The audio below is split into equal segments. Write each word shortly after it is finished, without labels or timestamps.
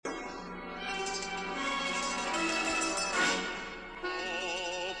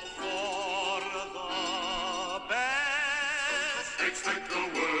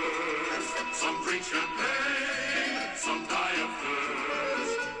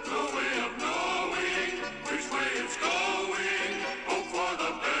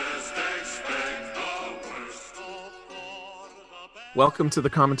Welcome to the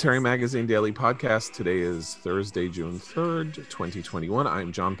Commentary Magazine Daily Podcast. Today is Thursday, June 3rd, 2021.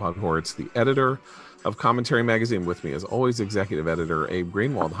 I'm John Podhoretz, the editor of Commentary Magazine. With me, as always, executive editor Abe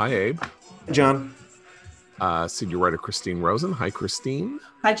Greenwald. Hi, Abe. John. Senior writer Christine Rosen. Hi, Christine.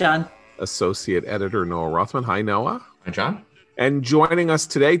 Hi, John. Associate editor Noah Rothman. Hi, Noah. Hi, John. And joining us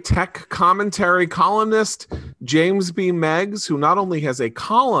today, tech commentary columnist James B. Meigs, who not only has a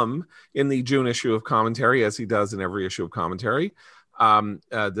column in the June issue of Commentary, as he does in every issue of Commentary,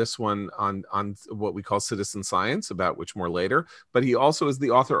 this one on what we call citizen science, about which more later, but he also is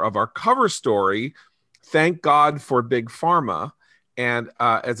the author of our cover story, Thank God for Big Pharma. And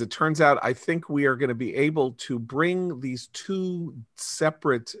as it turns out, I think we are going to be able to bring these two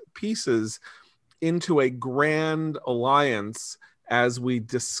separate pieces into a grand alliance as we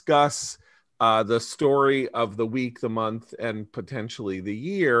discuss the story of the week, the month, and potentially the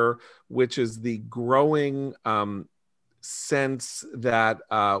year, which is the growing sense that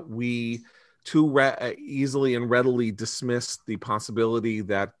we too easily and readily dismissed the possibility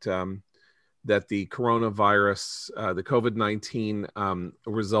that that the coronavirus, the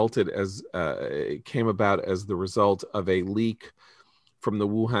COVID-19, came about as the result of a leak from the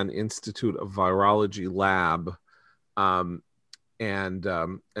Wuhan Institute of Virology lab. And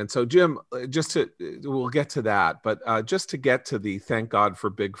so, Jim, we'll get to that, but just to get to the Thank God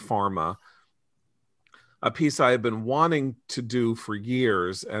for Big Pharma, a piece I have been wanting to do for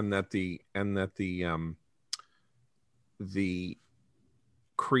years, and that the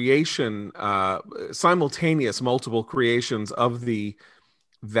creation, simultaneous multiple creations of the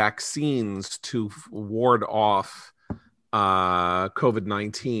vaccines to ward off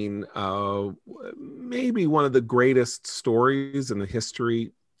COVID-19, maybe one of the greatest stories in the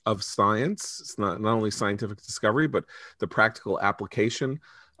history of science. It's not only scientific discovery, but the practical application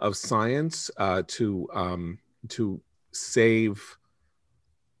of science to save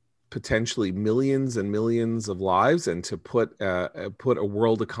potentially millions and millions of lives, and to put a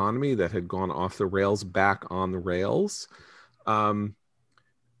world economy that had gone off the rails back on the rails. And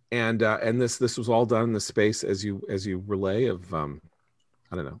this was all done in the space, as you relay, of I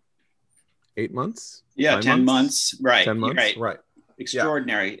don't know, 8 months. Yeah, 10 months. Right. 10 months. Right.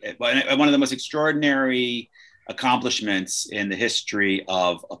 Extraordinary. Yeah. One of the most extraordinary accomplishments in the history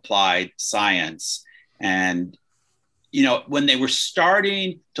of applied science. And when they were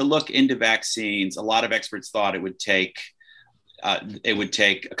starting to look into vaccines, a lot of experts thought it would take a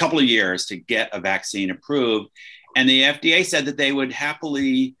couple of years to get a vaccine approved. And the FDA said that they would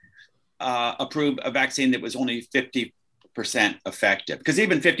happily approve a vaccine that was only 50% effective, because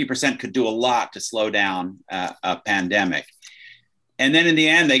even 50% could do a lot to slow down a pandemic. And then in the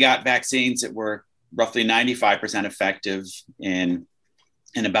end, they got vaccines that were roughly 95% effective in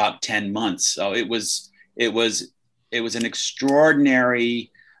about 10 months. So it was an extraordinary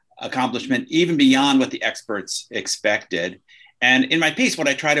accomplishment, even beyond what the experts expected. And in my piece, what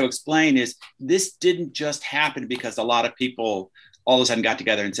I try to explain is this didn't just happen because a lot of people all of a sudden got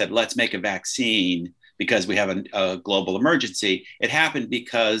together and said, let's make a vaccine because we have a global emergency. It happened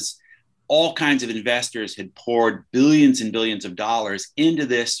because all kinds of investors had poured billions and billions of dollars into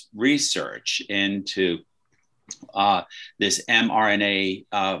this research, into this mRNA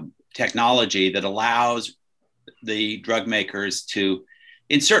technology that allows the drug makers to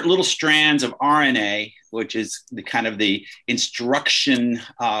insert little strands of RNA, which is the kind of the instruction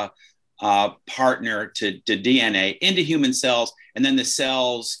partner to DNA, into human cells, and then the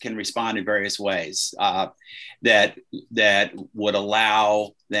cells can respond in various ways that would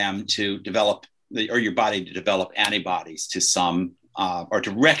allow them to develop, or your body to develop antibodies to some or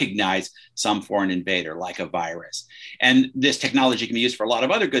to recognize some foreign invader like a virus. And this technology can be used for a lot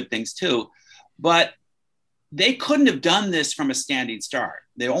of other good things too, but they couldn't have done this from a standing start.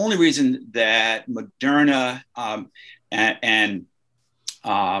 The only reason that Moderna and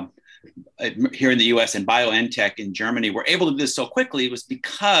here in the US and BioNTech in Germany were able to do this so quickly was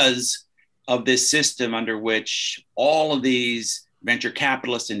because of this system under which all of these venture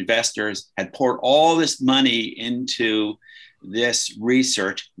capitalist investors had poured all this money into this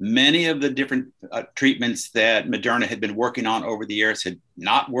research. Many of the different treatments that Moderna had been working on over the years had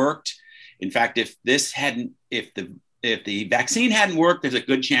not worked. In fact, if the vaccine hadn't worked, there's a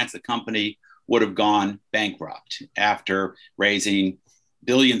good chance the company would have gone bankrupt after raising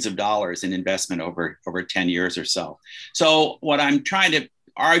billions of dollars in investment over 10 years or so. So what I'm trying to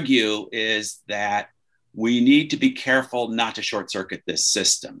argue is that we need to be careful not to short circuit this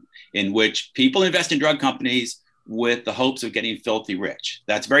system in which people invest in drug companies with the hopes of getting filthy rich.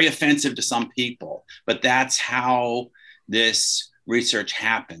 That's very offensive to some people, but that's how this research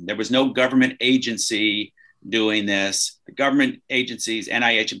happened. There was no government agency doing this. The government agencies,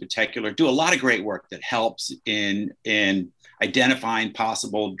 NIH in particular, do a lot of great work that helps in identifying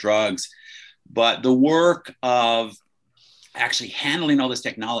possible drugs. But the work of actually handling all this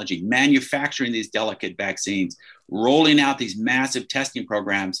technology, manufacturing these delicate vaccines, rolling out these massive testing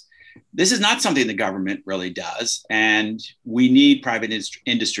programs, this is not something the government really does, and we need private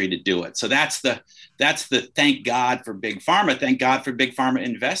industry to do it. So that's the thank God for big pharma. Thank God for big pharma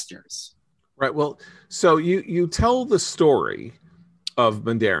investors. Right. Well, so you tell the story of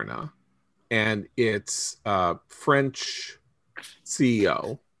Moderna and its French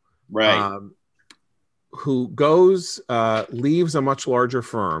CEO, right, who goes leaves a much larger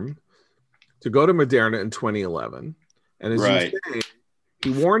firm to go to Moderna in 2011, and as right. you say, he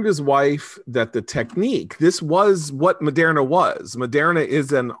warned his wife that the technique, this was what Moderna was. Moderna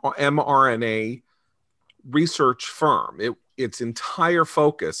is an mRNA research firm. Its entire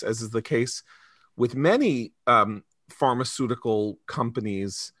focus, as is the case with many pharmaceutical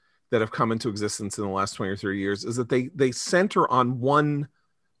companies that have come into existence in the last 20 or 30 years, is that they center on one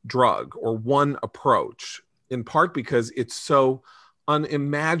drug or one approach, in part because it's so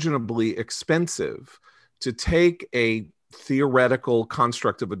unimaginably expensive to take a theoretical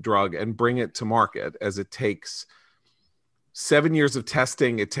construct of a drug and bring it to market, as it takes 7 years of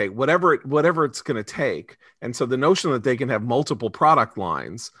testing, it take whatever it's going to take. And so the notion that they can have multiple product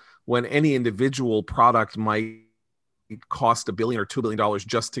lines when any individual product might cost $1 billion or $2 billion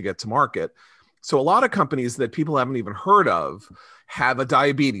just to get to market. So a lot of companies that people haven't even heard of have a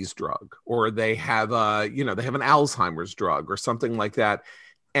diabetes drug, or they have they have an Alzheimer's drug or something like that.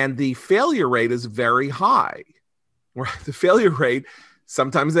 And the failure rate is very high. The failure rate,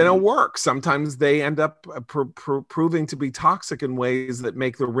 sometimes they don't work. Sometimes they end up proving to be toxic in ways that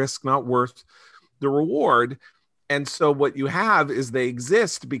make the risk not worth the reward. And so what you have is they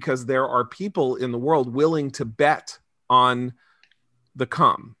exist because there are people in the world willing to bet on the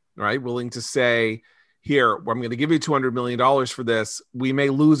come, right? Willing to say, here, I'm going to give you $200 million for this. We may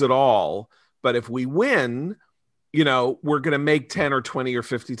lose it all, but if we win, we're going to make 10 or 20 or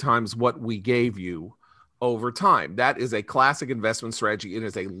 50 times what we gave you over time. That is a classic investment strategy. It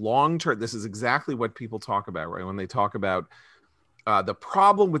is a long-term. This is exactly what people talk about, right? When they talk about the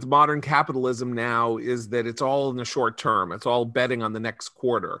problem with modern capitalism now is that it's all in the short term. It's all betting on the next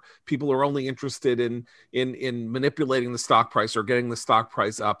quarter. People are only interested in manipulating the stock price or getting the stock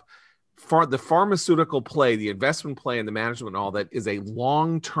price up. For the pharmaceutical play, the investment play, and the management and all that is a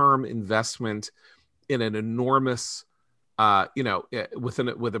long-term investment in an enormous with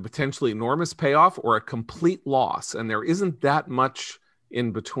a potentially enormous payoff or a complete loss. And there isn't that much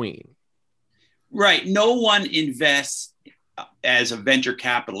in between. Right. No one invests as a venture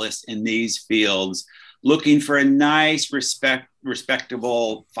capitalist in these fields looking for a nice,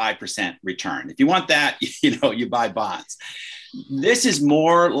 respectable 5% return. If you want that, you buy bonds. This is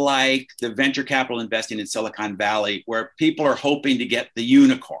more like the venture capital investing in Silicon Valley, where people are hoping to get the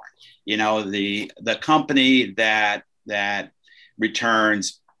unicorn, the company that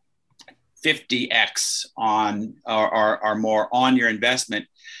returns 50x on or more on your investment.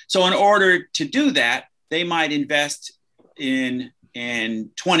 So in order to do that, they might invest in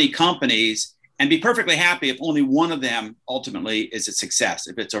 20 companies and be perfectly happy if only one of them ultimately is a success,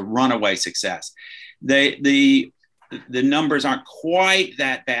 if it's a runaway success. The numbers aren't quite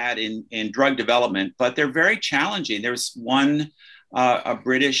that bad in drug development, but they're very challenging. There's one a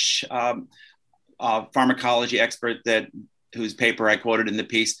British pharmacology expert whose paper I quoted in the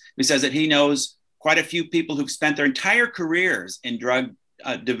piece, who says that he knows quite a few people who've spent their entire careers in drug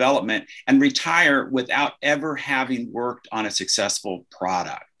development and retire without ever having worked on a successful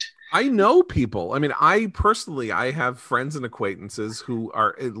product. I know people. I mean, I have friends and acquaintances who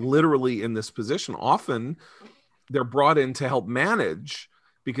are literally in this position. Often they're brought in to help manage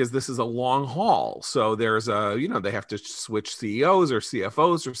because this is a long haul. So there's they have to switch CEOs or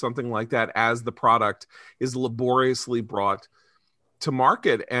CFOs or something like that as the product is laboriously brought to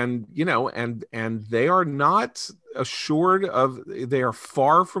market. And, and they are not they are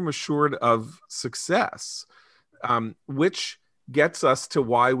far from assured of success, which gets us to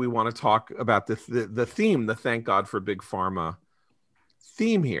why we want to talk about the theme, the thank God for big pharma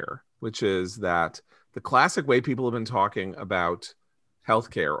theme here, which is that the classic way people have been talking about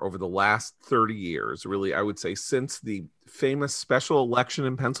healthcare over the last 30 years, really, I would say since the famous special election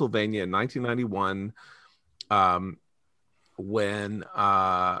in Pennsylvania in 1991, when,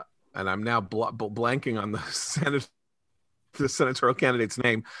 and I'm now blanking on the senatorial candidate's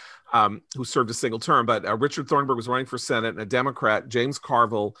name, who served a single term, but Richard Thornburgh was running for Senate, and a Democrat, James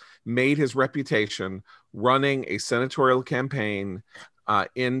Carville, made his reputation running a senatorial campaign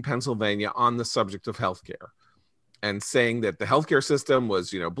in Pennsylvania on the subject of healthcare, and saying that the healthcare system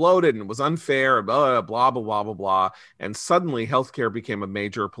was, bloated and was unfair, and blah, blah, blah, blah, blah, blah. And suddenly healthcare became a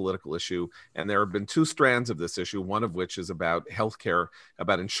major political issue. And there have been two strands of this issue, one of which is about healthcare,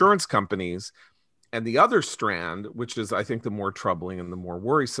 about insurance companies. And the other strand, which is, I think, the more troubling and the more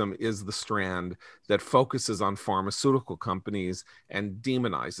worrisome, is the strand that focuses on pharmaceutical companies and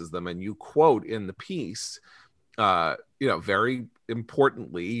demonizes them. And you quote in the piece, very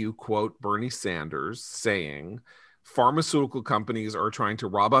importantly, you quote Bernie Sanders saying, pharmaceutical companies are trying to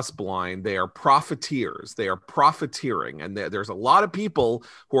rob us blind. They are profiteers. They are profiteering. And there's a lot of people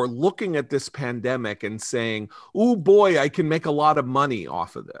who are looking at this pandemic and saying, oh boy, I can make a lot of money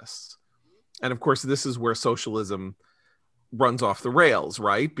off of this. And of course, this is where socialism runs off the rails,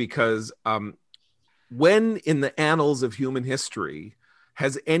 right? Because when in the annals of human history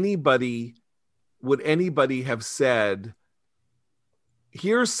would anybody have said,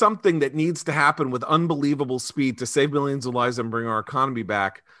 here's something that needs to happen with unbelievable speed to save millions of lives and bring our economy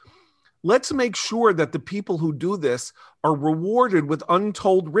back? Let's make sure that the people who do this are rewarded with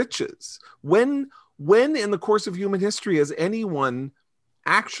untold riches. When in the course of human history has anyone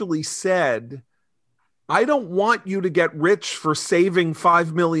actually said, I don't want you to get rich for saving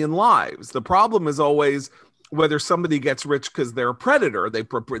 5 million lives? The problem is always whether somebody gets rich because they're a predator,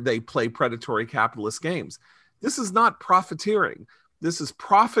 they play predatory capitalist games. This is not profiteering. This is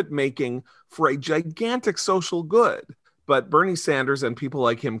profit making for a gigantic social good. But Bernie Sanders and people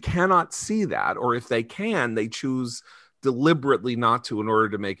like him cannot see that, or if they can, they choose deliberately not to in order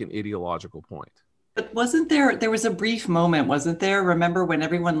to make an ideological point. But there was a brief moment, wasn't there? Remember when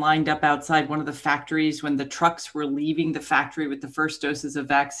everyone lined up outside one of the factories when the trucks were leaving the factory with the first doses of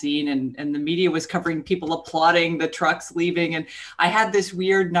vaccine, and the media was covering people applauding the trucks leaving. And I had this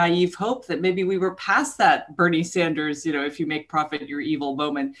weird naive hope that maybe we were past that Bernie Sanders, if you make profit, you're evil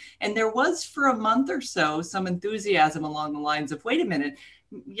moment. And there was for a month or so some enthusiasm along the lines of, wait a minute,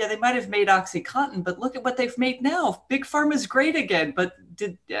 yeah, they might have made OxyContin, but look at what they've made now. Big Pharma's great again. But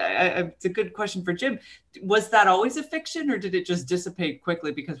it's a good question for Jim. Was that always a fiction, or did it just dissipate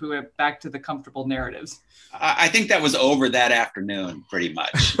quickly because we went back to the comfortable narratives? I think that was over that afternoon, pretty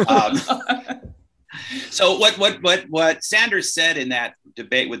much. So what Sanders said in that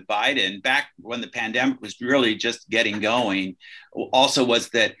debate with Biden back when the pandemic was really just getting going, also was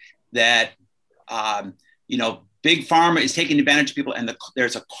that Big Pharma is taking advantage of people, and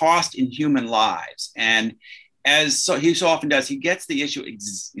there's a cost in human lives. And as he so often does, he gets the issue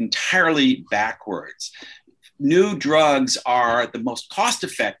entirely backwards. New drugs are the most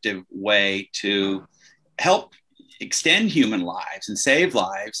cost-effective way to help extend human lives and save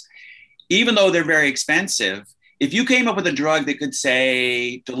lives, even though they're very expensive. If you came up with a drug that could,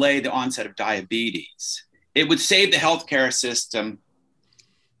 say, delay the onset of diabetes, it would save the healthcare system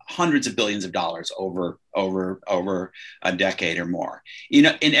hundreds of billions of dollars over a decade or more.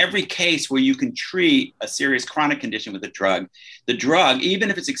 In every case where you can treat a serious chronic condition with the drug,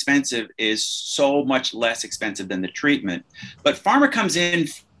 even if it's expensive, is so much less expensive than the treatment. But pharma comes in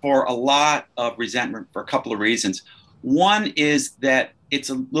for a lot of resentment for a couple of reasons. One is that it's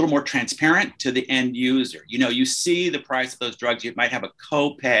a little more transparent to the end user. You see the price of those drugs. You might have a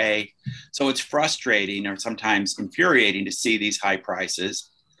copay. So it's frustrating or sometimes infuriating to see these high prices.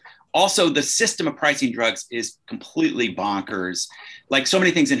 Also, the system of pricing drugs is completely bonkers. Like so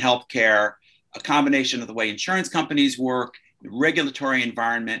many things in healthcare, a combination of the way insurance companies work, the regulatory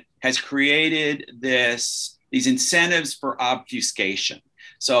environment has created these incentives for obfuscation.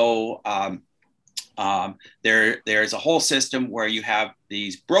 So there's a whole system where you have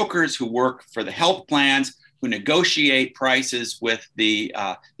these brokers who work for the health plans, who negotiate prices with the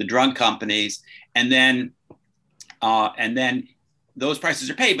drug companies, and then those prices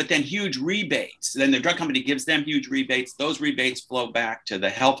are paid, but then huge rebates. Then the drug company gives them huge rebates. Those rebates flow back to the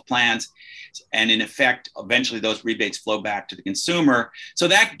health plans. And in effect, eventually those rebates flow back to the consumer. So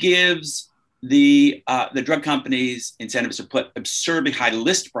that gives the drug companies incentives to put absurdly high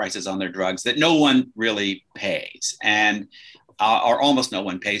list prices on their drugs that no one really pays, and or almost no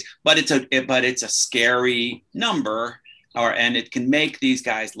one pays. But it's a scary number, and it can make these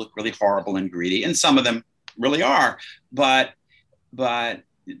guys look really horrible and greedy, and some of them really are. But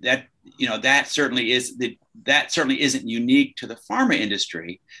that certainly isn't unique to the pharma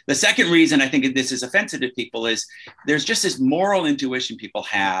industry. The second reason I think this is offensive to people is there's just this moral intuition people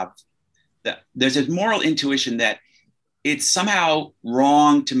have. There's a moral intuition that it's somehow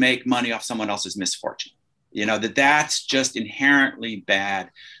wrong to make money off someone else's misfortune. That's just inherently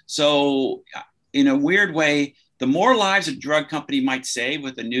bad. So in a weird way, the more lives a drug company might save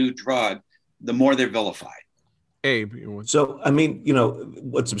with a new drug, the more they're vilified. Abe, So, I mean,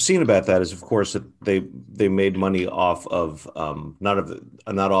 what's obscene about that is, of course, that they made money off of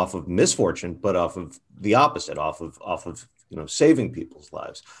not off of misfortune, but off of the opposite, off of saving people's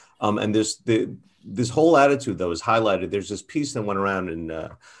lives. And this whole attitude, though, is highlighted. There's this piece that went around in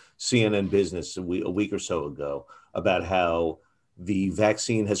CNN Business a week or so ago about how the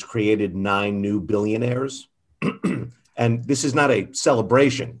vaccine has created 9 new billionaires, and this is not a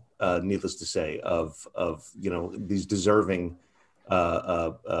celebration. Needless to say, of these deserving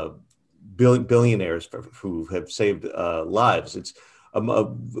billionaires who have saved lives. It's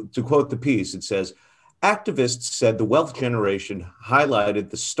to quote the piece. It says, "Activists said the wealth generation highlighted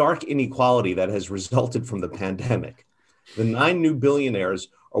the stark inequality that has resulted from the pandemic. The 9 new billionaires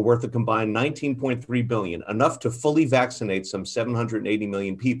are worth a combined 19.3 billion, enough to fully vaccinate some 780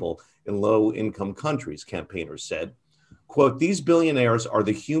 million people in low-income countries," campaigners said. Quote, "These billionaires are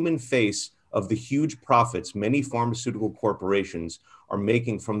the human face of the huge profits many pharmaceutical corporations are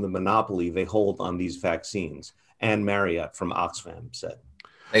making from the monopoly they hold on these vaccines," Anne Marriott from Oxfam said.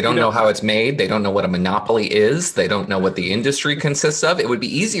 They don't know how it's made. They don't know what a monopoly is. They don't know what the industry consists of. It would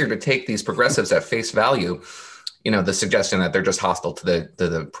be easier to take these progressives at face value, the suggestion that they're just hostile to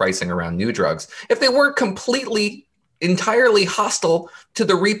the pricing around new drugs, if they weren't entirely hostile to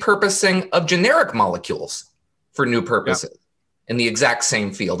the repurposing of generic molecules for new purposes in the exact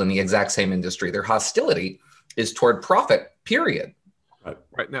same field, in the exact same industry. Their hostility is toward profit, period.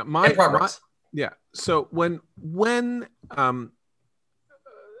 Right. Now, so when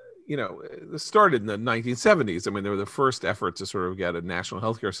this started in the 1970s. I mean, there were the first efforts to sort of get a national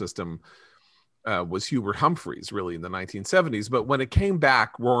healthcare system was Hubert Humphrey's really in the 1970s. But when it came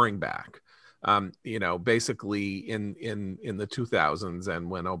back, roaring back, basically in the 2000s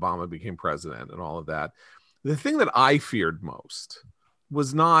and when Obama became president and all of that, the thing that I feared most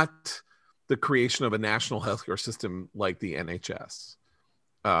was not the creation of a national healthcare system like the NHS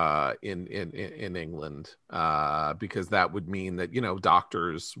in England, because that would mean that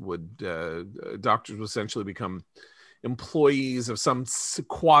doctors would essentially become employees of some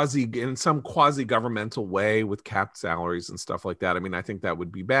quasi governmental way with capped salaries and stuff like that. I mean, I think that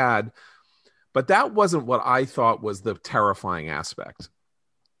would be bad, but that wasn't what I thought was the terrifying aspect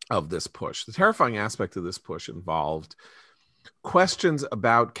of this push. The terrifying aspect of this push involved questions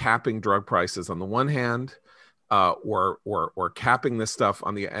about capping drug prices on the one hand, or capping this stuff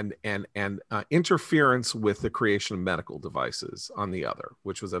on the and interference with the creation of medical devices on the other,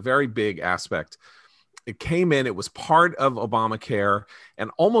 which was a very big aspect. It came in, it was part of Obamacare,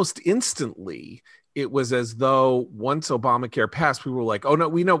 and almost instantly it was as though once Obamacare passed, people were like, "Oh no,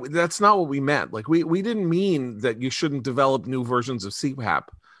 we know that's not what we meant. Like we didn't mean that you shouldn't develop new versions of CPAP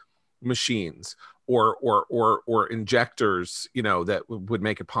machines or injectors, that would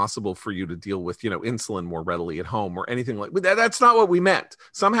make it possible for you to deal with, insulin more readily at home or anything like that. That's not what we meant.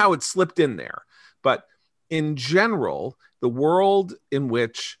 Somehow it slipped in there. But in general, the world in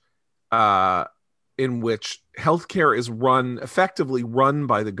which healthcare is effectively run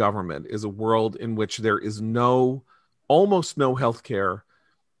by the government is a world in which there is almost no healthcare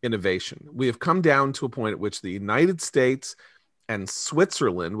innovation. We have come down to a point at which the United States and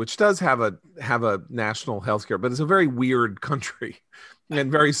Switzerland, which does have a national healthcare, but it's a very weird country and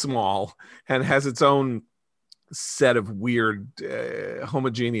very small and has its own set of weird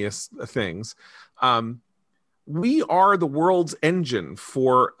homogeneous things. We are the world's engine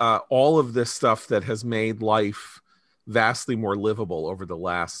for all of this stuff that has made life vastly more livable over the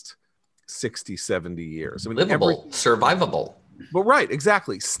last 60, 70 years. I mean, survivable. But right,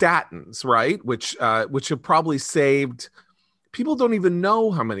 exactly. Statins, right? Which have probably saved. People don't even know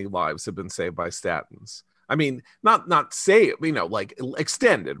how many lives have been saved by statins. I mean, not saved, like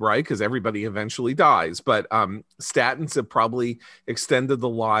extended, right? Because everybody eventually dies. But statins have probably extended the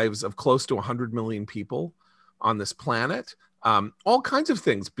lives of close to 100 million people on this planet. All kinds of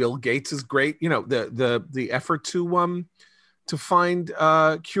things. Bill Gates is great. The effort to find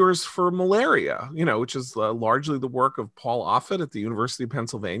cures for malaria, which is largely the work of Paul Offit at the University of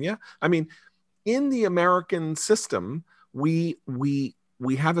Pennsylvania. I mean, in the American system, we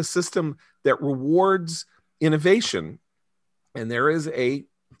have a system that rewards innovation, and there is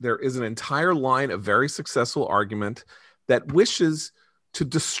an entire line of very successful argument that wishes to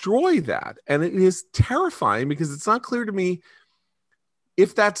destroy that. And it is terrifying because it's not clear to me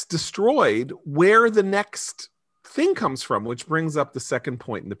if that's destroyed where the next thing comes from, which brings up the second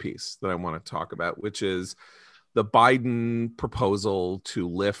point in the piece that I want to talk about, which is the Biden proposal to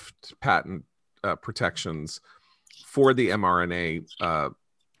lift patent protections for the mRNA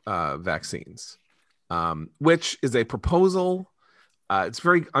vaccines, which is a proposal It's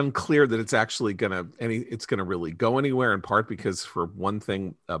very unclear that it's actually it's going to really go anywhere, in part because, for one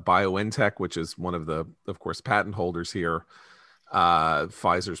thing, BioNTech, which is one of the, of course, patent holders here,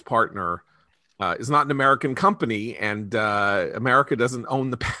 Pfizer's partner, is not an American company, and America doesn't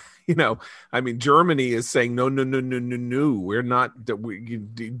own the Germany is saying no, we're not.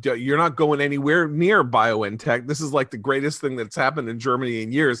 You're not going anywhere near BioNTech. This is like the greatest thing that's happened in Germany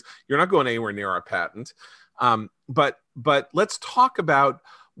in years. You're not going anywhere near our patent. But let's talk about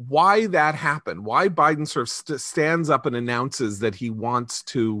why that happened. Why Biden sort of stands up and announces that he wants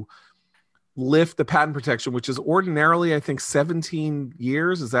to lift the patent protection, which is ordinarily, I think, 17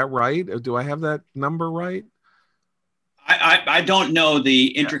 years. Is that right? Do I have that number right? I don't know the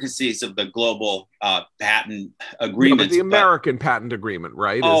intricacies of the global patent agreements. No, but the American patent agreement,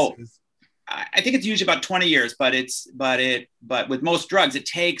 right? I think it's usually about 20 years, but with most drugs, it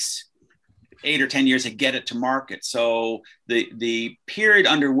takes 8 or 10 years to get it to market. So the period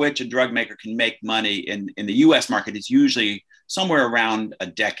under which a drug maker can make money in the U.S. market is usually somewhere around a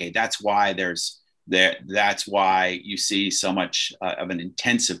decade. That's why that's why you see so much of an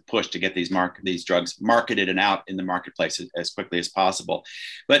intensive push to get these drugs marketed and out in the marketplace as quickly as possible.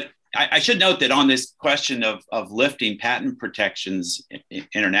 But I should note that on this question of lifting patent protections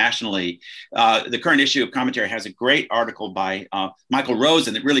internationally, the current issue of Commentary has a great article by Michael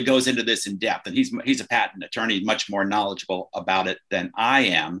Rosen that really goes into this in depth. And he's a patent attorney, much more knowledgeable about it than I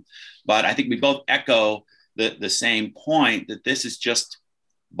am. But I think we both echo the same point, that this is just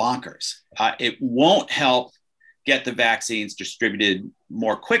bonkers. It won't help get the vaccines distributed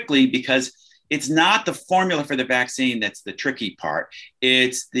more quickly, because it's not the formula for the vaccine that's the tricky part.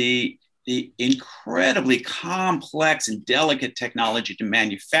 It's the incredibly complex and delicate technology to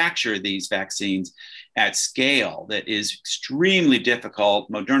manufacture these vaccines at scale that is extremely difficult.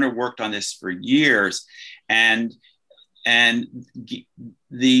 Moderna worked on this for years, and in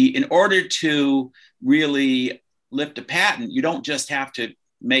order to really lift a patent, you don't just have to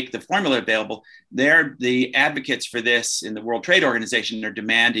make the formula available. The advocates for this in the World Trade Organization are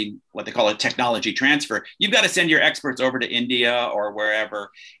demanding what they call a technology transfer. You've got to send your experts over to India or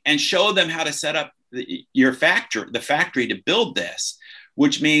wherever and show them how to set up the factory to build this,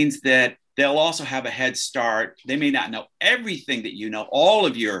 which means that they'll also have a head start. They may not know everything that you know, all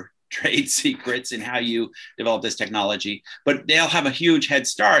of your trade secrets and how you develop this technology, but they'll have a huge head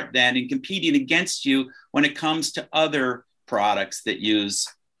start then in competing against you when it comes to other products that use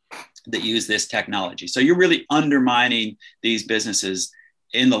this technology. So you're really undermining these businesses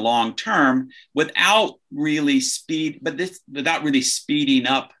in the long term without really speeding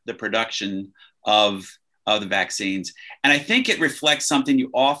up the production of the vaccines. And I think it reflects something you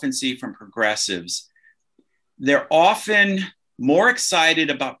often see from progressives. They're often more excited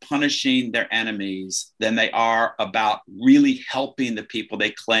about punishing their enemies than they are about really helping the people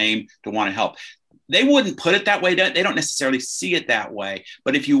they claim to want to help. They wouldn't put it that way. They don't necessarily see it that way.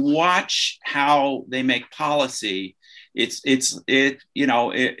 But if you watch how they make policy, it's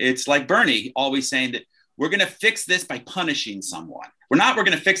like Bernie always saying that we're going to fix this by punishing someone. We're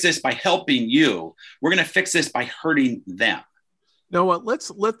going to fix this by helping you. We're going to fix this by hurting them. No,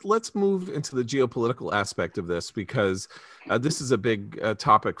 let's move into the geopolitical aspect of this, because this is a big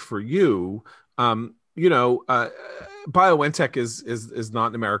topic for you. BioNTech is not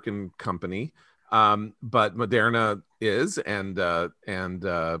an American company. But Moderna is, and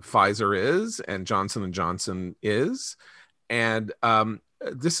Pfizer is, and Johnson & Johnson is. And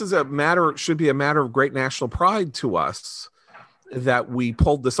this is should be a matter of great national pride to us that we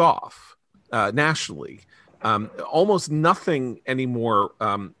pulled this off nationally. Almost nothing anymore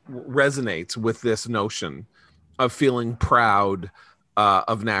resonates with this notion of feeling proud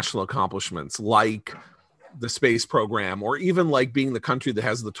of national accomplishments, like the space program, or even like being the country that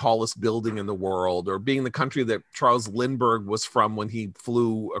has the tallest building in the world, or being the country that Charles Lindbergh was from when he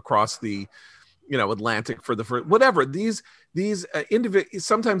flew across the Atlantic for the first, whatever. These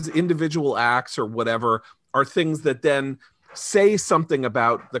sometimes individual acts or whatever are things that then say something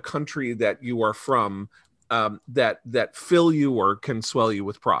about the country that you are from, that fill you or can swell you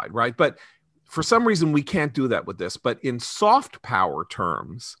with pride, right? But for some reason we can't do that with this. But in soft power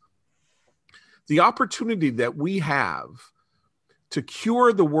terms, the opportunity that we have to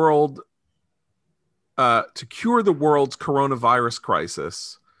cure the world's coronavirus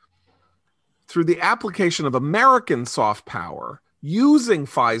crisis through the application of American soft power, using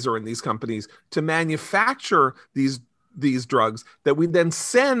Pfizer and these companies to manufacture these drugs that we then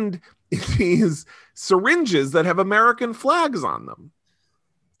send in these syringes that have American flags on them.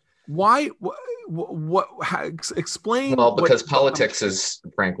 Why? Explain. Well, because politics is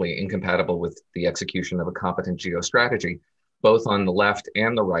frankly incompatible with the execution of a competent geostrategy. both on the left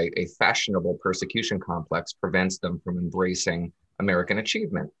and the right, a fashionable persecution complex prevents them from embracing American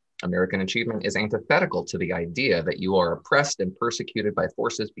achievement. American achievement is antithetical to the idea that you are oppressed and persecuted by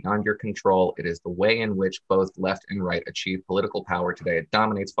forces beyond your control. It is the way in which both left and right achieve political power today. It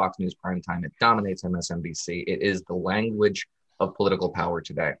dominates Fox News primetime. It dominates MSNBC. It is the language of political power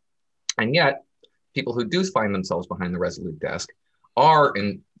today. And yet, people who do find themselves behind the Resolute desk are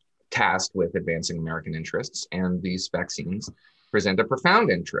tasked with advancing American interests, and these vaccines present a profound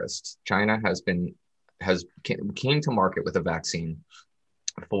interest. China came to market with a vaccine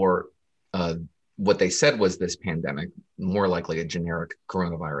for what they said was this pandemic, more likely a generic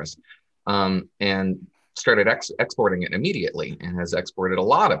coronavirus, and started exporting it immediately, and has exported a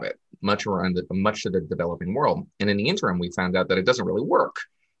lot of it, much to the developing world. And in the interim, we found out that it doesn't really work.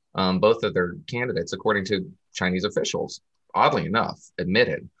 Both of their candidates, according to Chinese officials, oddly enough,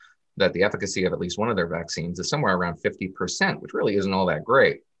 admitted that the efficacy of at least one of their vaccines is somewhere around 50%, which really isn't all that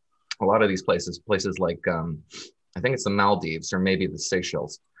great. A lot of these places like I think it's the Maldives or maybe the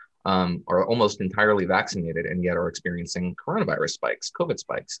Seychelles, are almost entirely vaccinated and yet are experiencing coronavirus spikes, COVID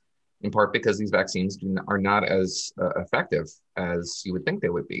spikes, in part because these vaccines are not as effective as you would think they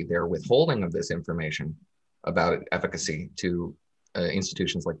would be. They're withholding of this information about efficacy to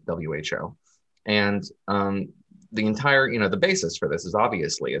institutions like WHO. And the entire, the basis for this is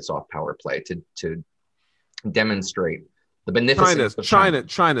obviously a soft power play to demonstrate the beneficence of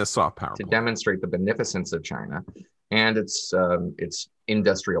China's soft power to demonstrate the beneficence of China and its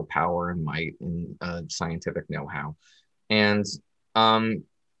industrial power and might and scientific know-how. And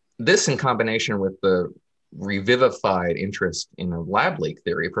this, in combination with the revivified interest in a lab leak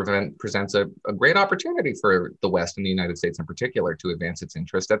theory, presents a great opportunity for the West and the United States in particular to advance its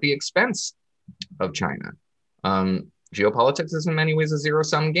interest at the expense of China. Geopolitics is in many ways a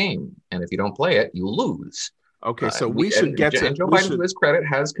zero-sum game, and if you don't play it, you lose. Okay, so we should get to... And Joe Biden, to his credit,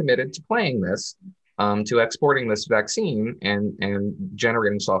 has committed to playing this, to exporting this vaccine and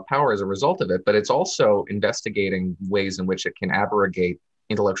generating soft power as a result of it, but it's also investigating ways in which it can abrogate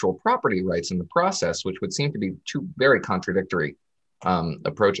intellectual property rights in the process, which would seem to be two very contradictory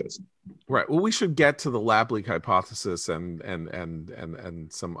approaches. Right. Well, we should get to the lab leak hypothesis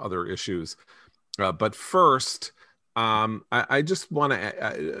and some other issues, but first, I just want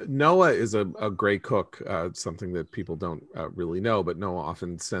to. Noah is a great cook. Something that people don't really know, but Noah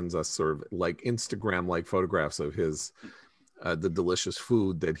often sends us sort of like Instagram-like photographs of his the delicious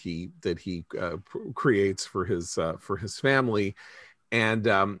food that he creates for his family. And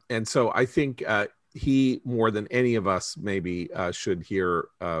so I think he, more than any of us, maybe should hear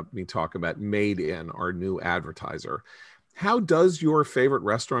me talk about Made In, our new advertiser. How does your favorite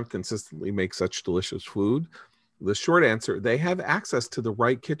restaurant consistently make such delicious food? The short answer, they have access to the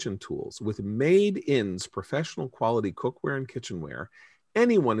right kitchen tools. With Made In's professional quality cookware and kitchenware,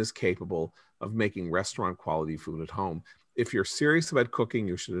 anyone is capable of making restaurant quality food at home. If you're serious about cooking,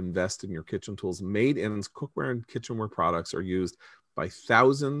 you should invest in your kitchen tools. Made In's cookware and kitchenware products are used by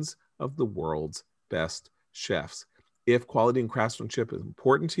thousands of the world's best chefs. If quality and craftsmanship is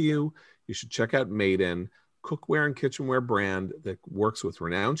important to you, you should check out Made In, cookware and kitchenware brand that works with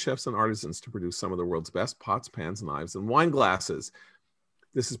renowned chefs and artisans to produce some of the world's best pots, pans, knives, and wine glasses.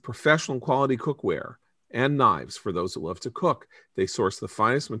 This is professional quality cookware and knives for those who love to cook. They source the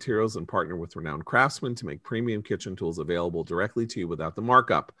finest materials and partner with renowned craftsmen to make premium kitchen tools available directly to you without the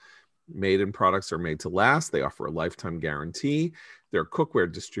markup. Made In products are made to last. They offer a lifetime guarantee. Their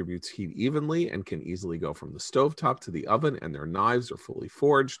cookware distributes heat evenly and can easily go from the stovetop to the oven, and their knives are fully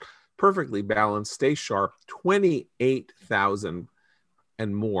forged, perfectly balanced, stay sharp. 28,000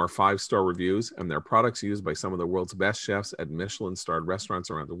 and more 5-star reviews, and their products used by some of the world's best chefs at Michelin-starred restaurants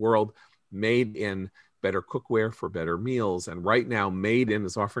around the world. Made In, better cookware for better meals. And right now, Made In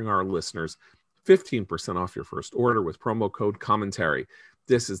is offering our listeners 15% off your first order with promo code commentary.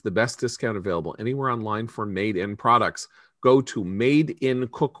 This is the best discount available anywhere online for Made In products. Go to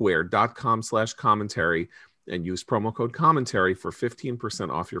madeincookware.com/commentary and use promo code commentary for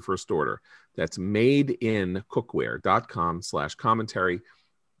 15% off your first order. That's madeincookware.com/commentary.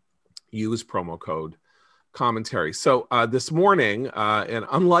 Use promo code commentary. So this morning, an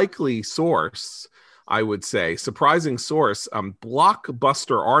unlikely source, I would say, surprising source,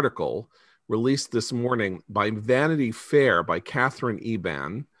 blockbuster article released this morning by Vanity Fair by Catherine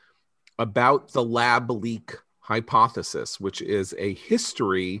Eban about the lab leak hypothesis, which is a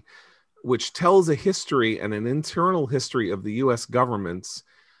history, which tells a history and an internal history of the U.S. government's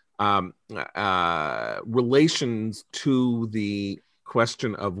relations to the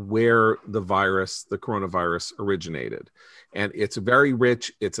question of where the coronavirus originated. And it's very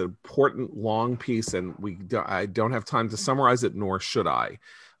rich. It's an important long piece, and I don't have time to summarize it, nor should I.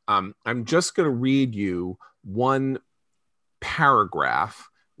 I'm just going to read you one paragraph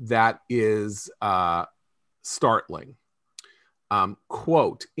that is startling.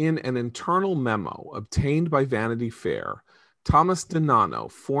 Quote, in an internal memo obtained by Vanity Fair, Thomas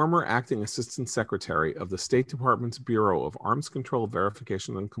DiNanno, former acting assistant secretary of the State Department's Bureau of Arms Control,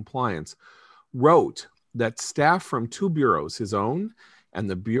 Verification, and Compliance, wrote that staff from two bureaus, his own and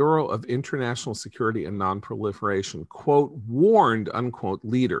the Bureau of International Security and Nonproliferation, quote, warned, unquote,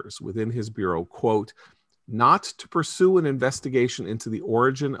 leaders within his bureau, quote, not to pursue an investigation into the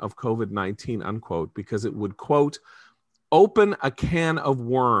origin of COVID-19, unquote, because it would, quote, open a can of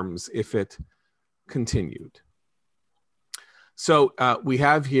worms if it continued. So we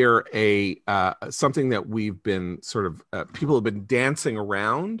have here something that we've been people have been dancing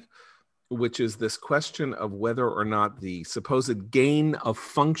around, which is this question of whether or not the supposed gain of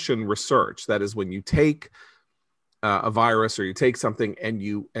function research, that is when you take a virus or you take something and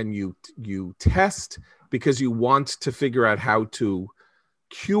you test because you want to figure out how to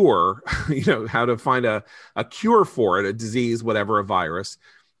cure, how to find a cure for it, a disease, whatever, a virus,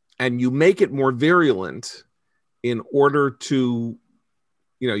 and you make it more virulent in order to,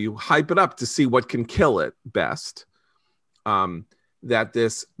 you hype it up to see what can kill it best. That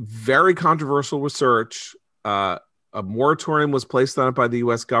this very controversial research, a moratorium was placed on it by the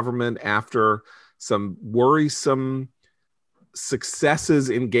US government after some worrisome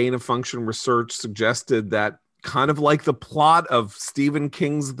successes in gain of function research suggested that, kind of like the plot of Stephen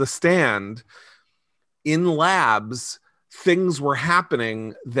King's The Stand, in labs, things were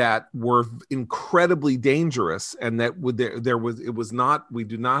happening that were incredibly dangerous, and that we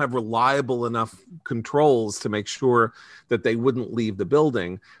do not have reliable enough controls to make sure that they wouldn't leave the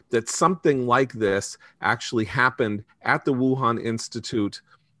building. That something like this actually happened at the Wuhan Institute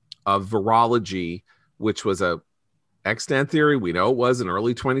of Virology, which was a extant theory. We know it was in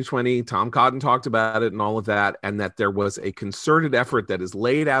early 2020. Tom Cotton talked about it and all of that, and that there was a concerted effort that is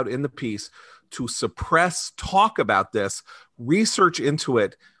laid out in the piece to suppress talk about this, research into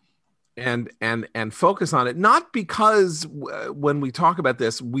it, and focus on it. Not because when we talk about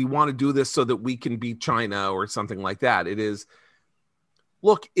this, we want to do this so that we can beat China or something like that. It is,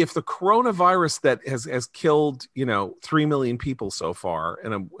 look, if the coronavirus that has killed 3 million people so far,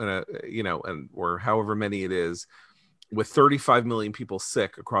 or however many it is, with 35 million people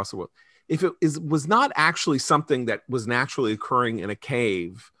sick across the world, if it was not actually something that was naturally occurring in a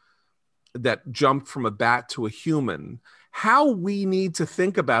cave that jumped from a bat to a human, how we need to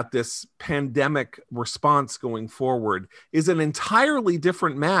think about this pandemic response going forward is an entirely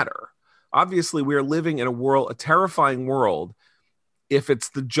different matter. Obviously, we are living in a terrifying world, if it's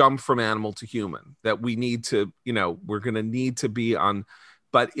the jump from animal to human that we need to, we're going to need to be on.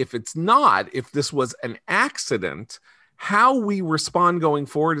 But if it's not, if this was an accident, how we respond going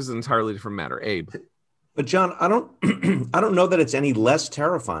forward is an entirely different matter. Abe. But John, I don't know that it's any less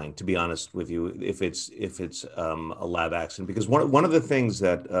terrifying, to be honest with you, if it's a lab accident, because one of the things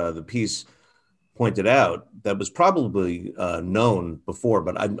that the piece pointed out that was probably known before,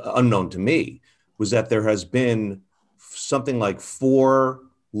 but unknown to me, was that there has been something like 4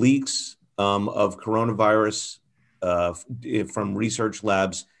 leaks of coronavirus from research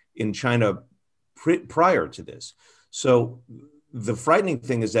labs in China prior to this. So the frightening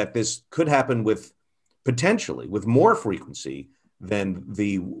thing is that this could happen potentially with more frequency than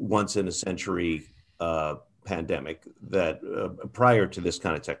the once in a century pandemic that prior to this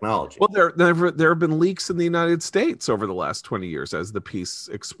kind of technology. Well, there have been leaks in the United States over the last 20 years, as the piece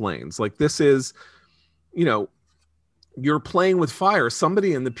explains. Like, this is, you're playing with fire.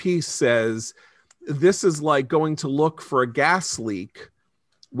 Somebody in the piece says this is like going to look for a gas leak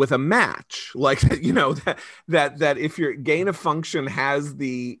with a match, like, that if your gain of function has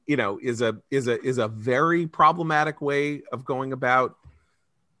the, is a very problematic way of going about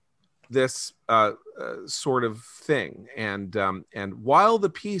this sort of thing. And while the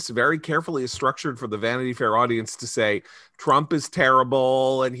piece very carefully is structured for the Vanity Fair audience to say Trump is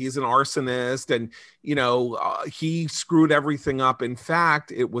terrible and he's an arsonist and, he screwed everything up. In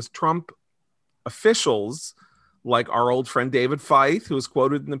fact, it was Trump officials like our old friend David Feith, who was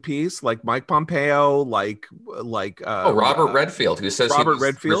quoted in the piece, like Mike Pompeo, Robert Redfield, who says he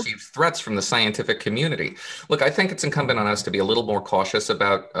received threats from the scientific community. Look, I think it's incumbent on us to be a little more cautious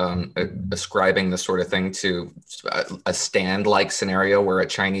about ascribing this sort of thing to a stand-like scenario where a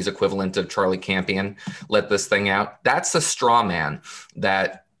Chinese equivalent of Charlie Campion let this thing out. That's a straw man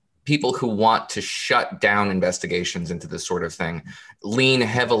that people who want to shut down investigations into this sort of thing lean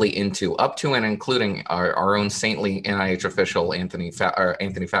heavily into, up to and including our own saintly NIH official, Anthony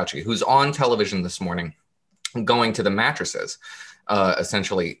Fauci, who's on television this morning going to the mattresses,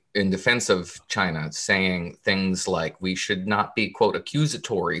 essentially in defense of China, saying things like we should not be, quote,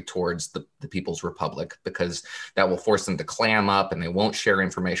 accusatory towards the People's Republic, because that will force them to clam up and they won't share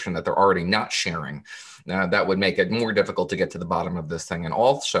information that they're already not sharing. That would make it more difficult to get to the bottom of this thing. And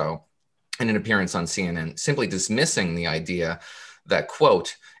also, in an appearance on CNN, simply dismissing the idea that,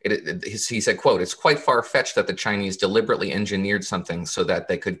 quote, he said, quote, it's quite far-fetched that the Chinese deliberately engineered something so that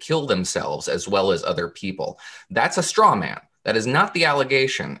they could kill themselves as well as other people. That's a straw man. That is not the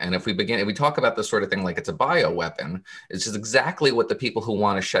allegation. And if we talk about this sort of thing like it's a bioweapon, it's just exactly what the people who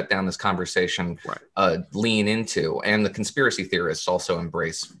want to shut down this conversation lean into. And the conspiracy theorists also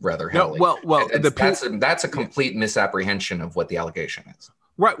embrace rather heavily. That's a complete misapprehension of what the allegation is.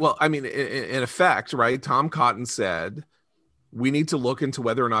 Right. Well, I mean, in effect, right, Tom Cotton said, we need to look into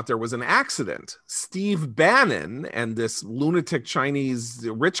whether or not there was an accident. Steve Bannon and this lunatic Chinese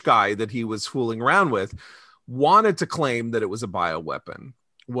rich guy that he was fooling around with wanted to claim that it was a bioweapon.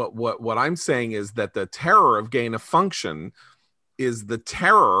 What I'm saying is that the terror of gain of function is the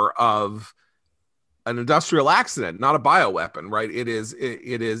terror of an industrial accident, not a bioweapon, right? It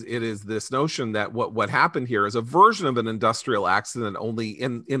is this notion that what happened here is a version of an industrial accident, only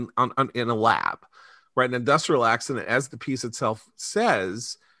in a lab, right? An industrial accident, as the piece itself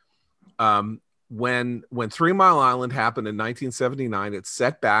says, when 3 Mile Island happened in 1979, it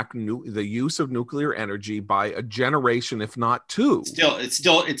set back the use of nuclear energy by a generation, if not two. It's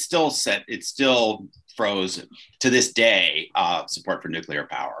still froze to this day. Support for nuclear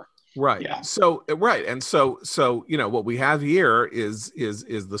power. Right. Yeah. So right. And so what we have here is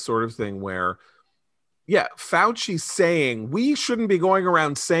the sort of thing where, yeah, Fauci saying we shouldn't be going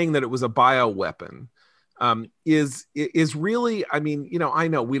around saying that it was a bioweapon. Is really, I mean, I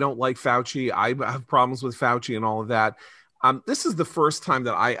know we don't like Fauci. I have problems with Fauci and all of that. This is the first time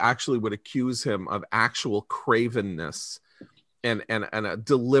that I actually would accuse him of actual cravenness and a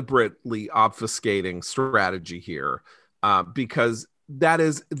deliberately obfuscating strategy here, because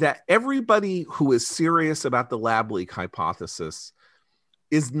that everybody who is serious about the lab leak hypothesis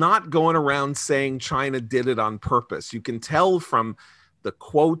is not going around saying China did it on purpose. You can tell from the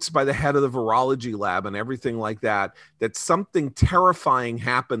quotes by the head of the virology lab and everything like that, that something terrifying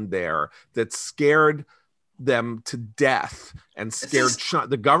happened there that scared them to death and scared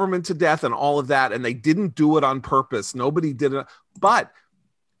the government to death and all of that. And they didn't do it on purpose. Nobody did it. But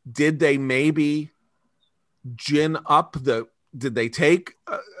did they maybe gin up did they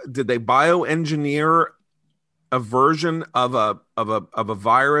bioengineer a version of a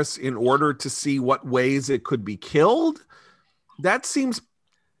virus in order to see what ways it could be killed? That seems,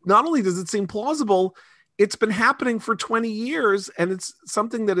 not only does it seem plausible, it's been happening for 20 years, and it's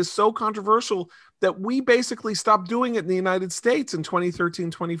something that is so controversial that we basically stopped doing it in the United States in 2013,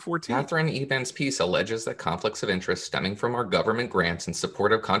 2014. Katherine Eban's piece alleges that conflicts of interest stemming from our government grants in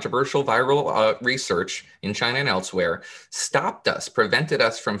support of controversial viral research in China and elsewhere prevented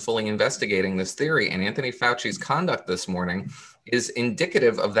us from fully investigating this theory. And Anthony Fauci's conduct this morning is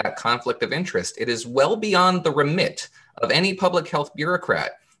indicative of that conflict of interest. It is well beyond the remit of any public health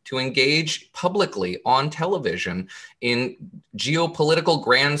bureaucrat to engage publicly on television in geopolitical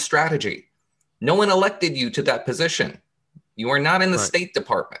grand strategy. No one elected you to that position. You are not in the State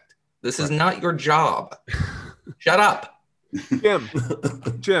Department. This is not your job. Shut up.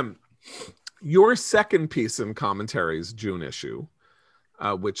 Jim, your second piece in Commentary's June issue,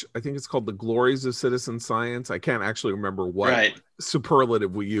 which I think it's called The Glories of Citizen Science. I can't actually remember what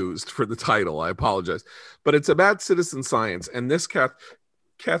superlative we used for the title. I apologize. But it's about citizen science. And this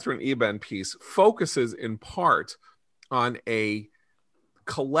Katherine Eban piece focuses in part on a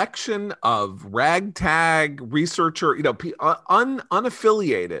collection of ragtag researcher,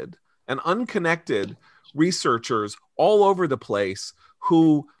 unaffiliated and unconnected researchers all over the place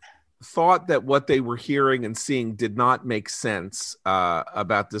who thought that what they were hearing and seeing did not make sense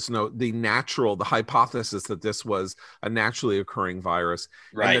about the hypothesis that this was a naturally occurring virus,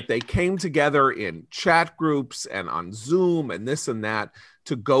 and that they came together in chat groups and on Zoom and this and that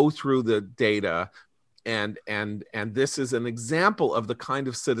to go through the data. And this is an example of the kind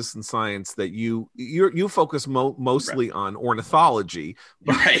of citizen science that you focus mostly on ornithology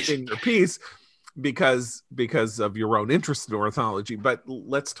in your piece, because of your own interest in ornithology. But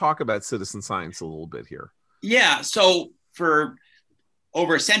let's talk about citizen science a little bit here. Yeah. So for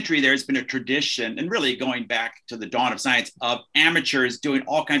over a century, there's been a tradition, and really going back to the dawn of science, of amateurs doing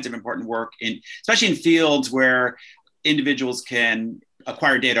all kinds of important work especially in fields where individuals can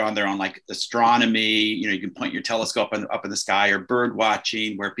acquire data on their own, like astronomy. You can point your telescope up in the sky, or bird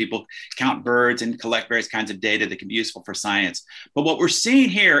watching, where people count birds and collect various kinds of data that can be useful for science. But what we're seeing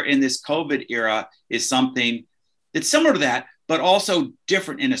here in this COVID era is something that's similar to that, but also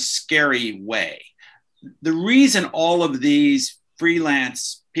different in a scary way. The reason all of these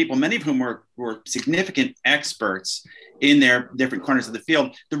freelance people, many of whom were significant experts in their different corners of the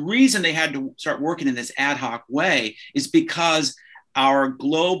field, the reason they had to start working in this ad hoc way is because our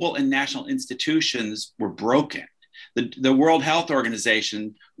global and national institutions were broken. The World Health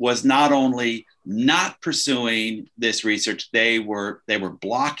Organization was not only not pursuing this research, they were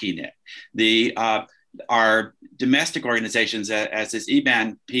blocking it. Our domestic organizations, as this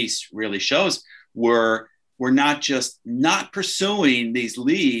EBAN piece really shows, were not just not pursuing these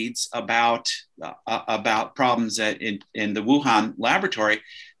leads about problems in the Wuhan laboratory,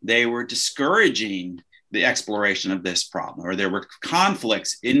 they were discouraging the exploration of this problem, or there were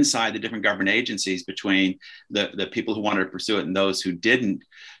conflicts inside the different government agencies between the people who wanted to pursue it and those who didn't.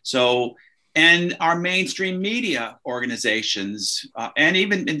 So, and our mainstream media organizations, and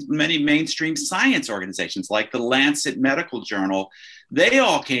even many mainstream science organizations like the Lancet Medical Journal, they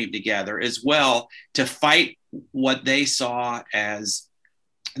all came together as well to fight what they saw as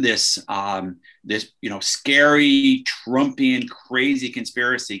this scary, Trumpian, crazy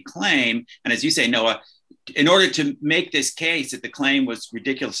conspiracy claim. And as you say, Noah, in order to make this case that the claim was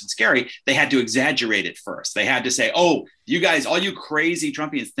ridiculous and scary, they had to exaggerate it first. They had to say, oh, you guys, all you crazy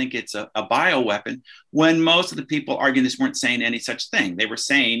Trumpians think it's a bioweapon, when most of the people arguing this weren't saying any such thing. They were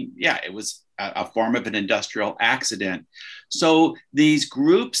saying, yeah, it was a form of an industrial accident. So these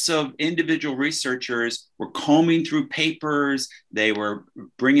groups of individual researchers were combing through papers. They were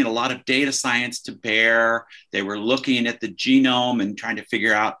bringing a lot of data science to bear. They were looking at the genome and trying to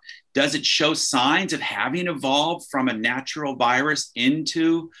figure out, does it show signs of having evolved from a natural virus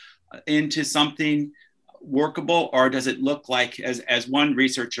into something workable, or does it look like, as one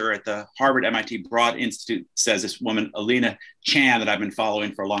researcher at the Harvard MIT Broad Institute says, this woman Alina Chan that I've been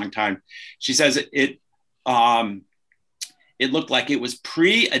following for a long time, she says it looked like it was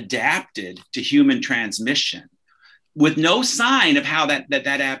pre-adapted to human transmission, with no sign of how that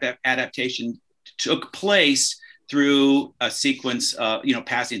adaptation took place through a sequence,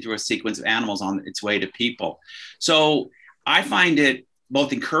 passing through a sequence of animals on its way to people. So I find it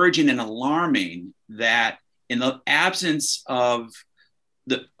both encouraging and alarming that in the absence of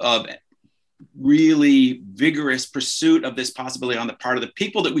really vigorous pursuit of this possibility on the part of the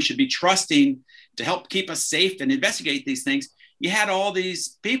people that we should be trusting to help keep us safe and investigate these things, you had all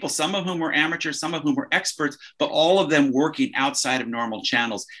these people, some of whom were amateurs, some of whom were experts, but all of them working outside of normal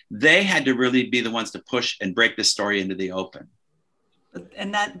channels. They had to really be the ones to push and break this story into the open.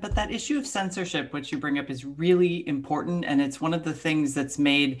 But that issue of censorship, which you bring up, is really important. And it's one of the things that's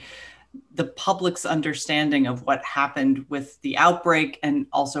made the public's understanding of what happened with the outbreak, and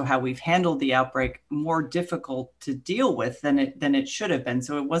also how we've handled the outbreak, more difficult to deal with than it should have been.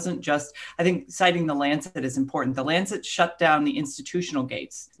 So it wasn't just, I think citing the Lancet is important. The Lancet shut down the institutional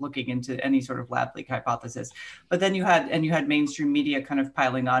gates looking into any sort of lab leak hypothesis. But then you had mainstream media kind of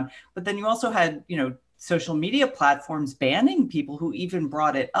piling on. But then you also had, social media platforms banning people who even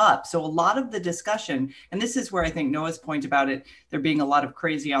brought it up. So a lot of the discussion, and this is where I think Noah's point about it, there being a lot of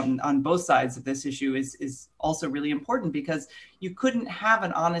crazy on both sides of this issue is also really important, because you couldn't have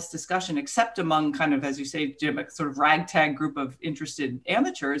an honest discussion except among kind of, as you say, Jim, a sort of ragtag group of interested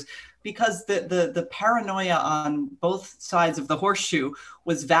amateurs, because the paranoia on both sides of the horseshoe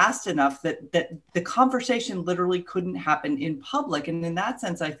was vast enough that the conversation literally couldn't happen in public. And in that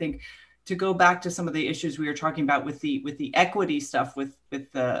sense, I think, to go back to some of the issues we were talking about with the equity stuff, with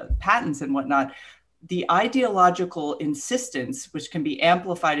the patents and whatnot, the ideological insistence, which can be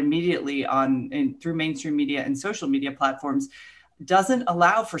amplified immediately through mainstream media and social media platforms, doesn't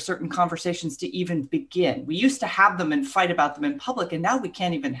allow for certain conversations to even begin. We used to have them and fight about them in public, and now we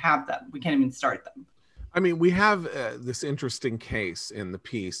can't even have them. We can't even start them. I mean, we have this interesting case in the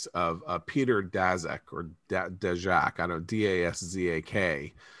piece of Peter Daszak, or Daszak, I don't know,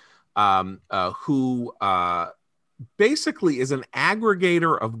 D-A-S-Z-A-K, who basically is an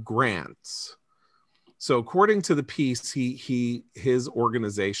aggregator of grants. So according to the piece, his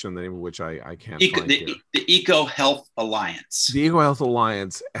organization, the name of which I can't find here. The EcoHealth Alliance. The EcoHealth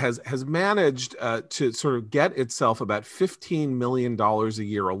Alliance has managed to sort of get itself about $15 million a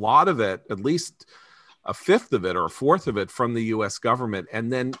year, a lot of it, at least a fifth of it or a fourth of it, from the US government.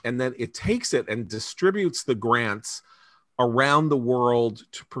 And then it takes it and distributes the grants around the world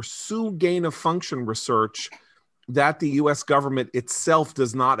to pursue gain of function research that the US government itself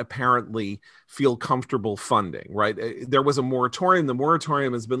does not apparently feel comfortable funding, right? There was a moratorium. The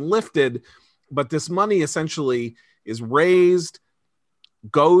moratorium has been lifted, but this money essentially is raised,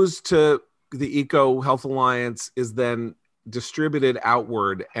 goes to the Eco Health Alliance, is then distributed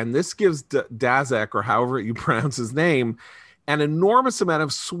outward. And this gives Daszak, or however you pronounce his name, an enormous amount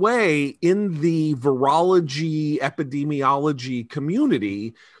of sway in the virology, epidemiology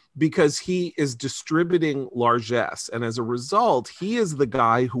community, because he is distributing largesse. And as a result, he is the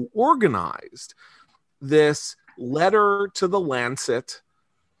guy who organized this letter to the Lancet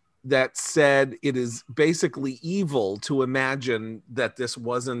that said it is basically evil to imagine that this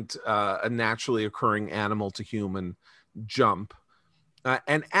wasn't a naturally occurring animal to human jump.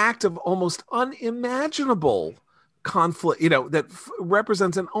 An act of almost unimaginable conflict, that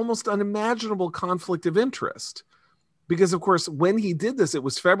represents an almost unimaginable conflict of interest. Because, of course, when he did this, it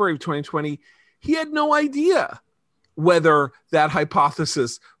was February of 2020. He had no idea whether that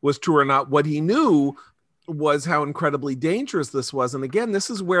hypothesis was true or not. What he knew was how incredibly dangerous this was. And again, this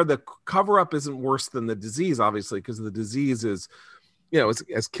is where the cover-up isn't worse than the disease, obviously, because the disease is,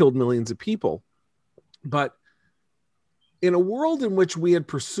 has killed millions of people. But in a world in which we had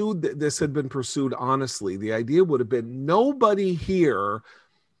pursued, this had been pursued honestly, the idea would have been nobody here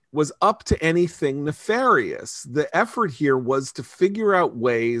was up to anything nefarious. The effort here was to figure out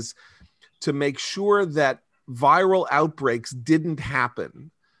ways to make sure that viral outbreaks didn't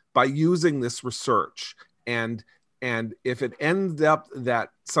happen by using this research. And if it ended up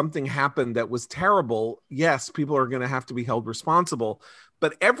that something happened that was terrible, yes, people are going to have to be held responsible.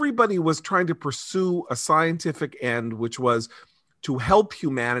 But everybody was trying to pursue a scientific end, which was to help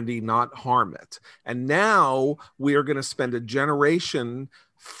humanity, not harm it. And now we are going to spend a generation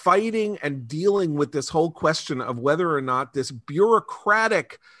fighting and dealing with this whole question of whether or not this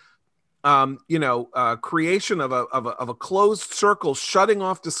bureaucratic, creation of a closed circle, shutting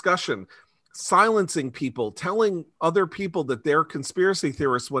off discussion, silencing people, telling other people that they're conspiracy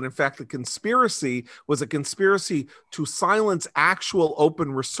theorists, when in fact the conspiracy was a conspiracy to silence actual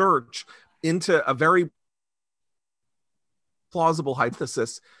open research into a very plausible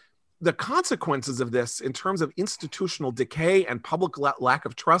hypothesis. The consequences of this in terms of institutional decay and public lack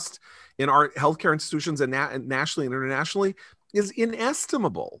of trust in our healthcare institutions and nationally and internationally is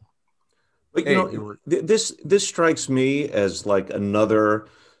inestimable. But this strikes me as like another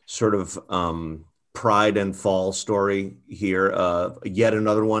sort of pride and fall story here. Yet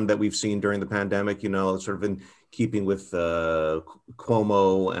another one that we've seen during the pandemic, sort of in keeping with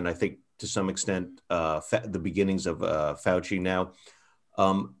Cuomo, and I think to some extent the beginnings of Fauci now.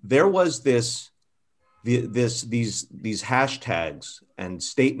 There was these hashtags and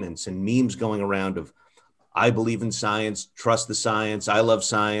statements and memes going around of, I believe in science, trust the science, I love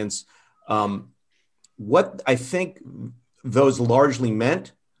science. What I think those largely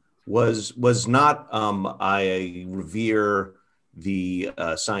meant was not I revere the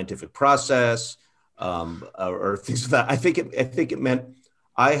scientific process or things like that. I think it meant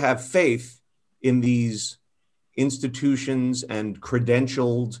I have faith in these institutions and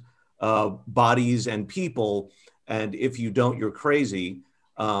credentialed bodies and people, and if you don't, you're crazy.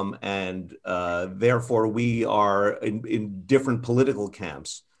 And therefore, we are in different political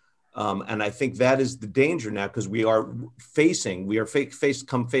camps. And I think that is the danger now, because we come face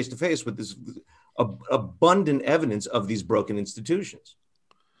to face with this abundant evidence of these broken institutions.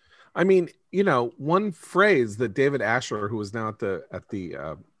 I mean, one phrase that David Ashler, who is now at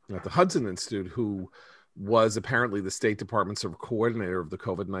the Hudson Institute, who was apparently the State Department's coordinator of the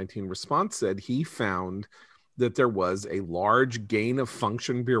COVID-19 response, said he found that there was a large gain of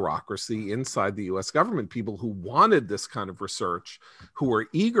function bureaucracy inside the US government, people who wanted this kind of research, who were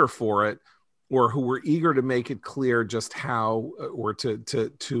eager for it, or who were eager to make it clear just how, or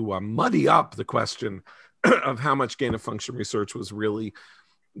to muddy up the question of how much gain of function research was really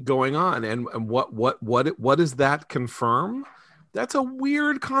going on. And what does that confirm? That's a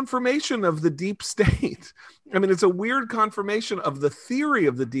weird confirmation of the deep state. I mean, it's a weird confirmation of the theory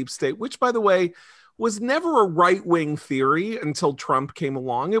of the deep state, which, by the way, was never a right-wing theory until Trump came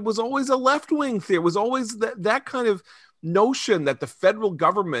along. It was always a left-wing theory. It was always that kind of notion that the federal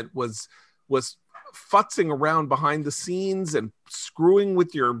government was futzing around behind the scenes and screwing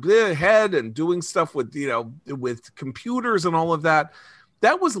with your head and doing stuff with computers and all of that.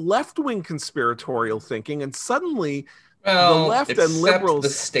 That was left-wing conspiratorial thinking, and suddenly the left and liberals, the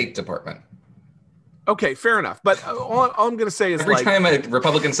State Department. Okay, fair enough. But all I'm going to say is, every time a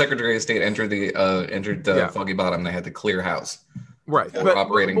Republican Secretary of State entered Foggy Bottom, they had to clear house. Right, they were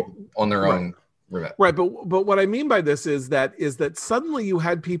operating on their own. Right, but what I mean by this is that suddenly you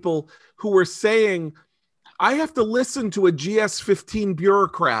had people who were saying, I have to listen to a GS-15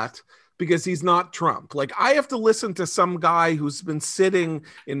 bureaucrat because he's not Trump. Like, I have to listen to some guy who's been sitting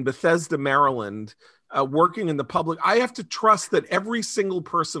in Bethesda, Maryland, working in the public. I have to trust that every single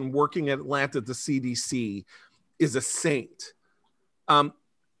person working at Atlanta at the CDC is a saint.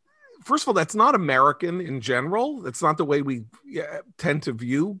 First of all, that's not American in general. That's not the way we tend to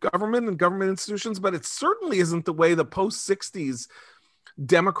view government and government institutions, but it certainly isn't the way the post-60s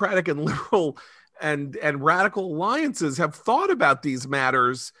Democratic and liberal and radical alliances have thought about these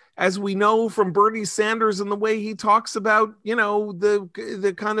matters, as we know from Bernie Sanders and the way he talks about,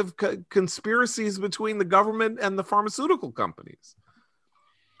 the kind of conspiracies between the government and the pharmaceutical companies.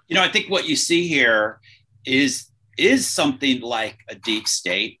 I think what you see here is something like a deep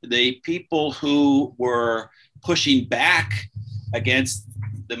state. The people who were pushing back against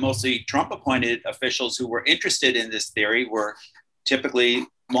the mostly Trump-appointed officials who were interested in this theory were typically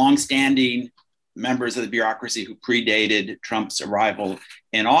longstanding members of the bureaucracy who predated Trump's arrival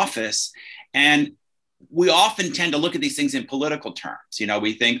in office. And we often tend to look at these things in political terms.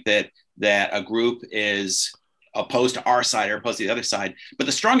 We think that a group is opposed to our side or opposed to the other side. But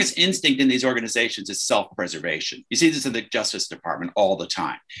the strongest instinct in these organizations is self-preservation. You see this in the Justice Department all the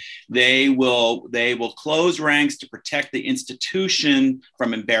time. They will close ranks to protect the institution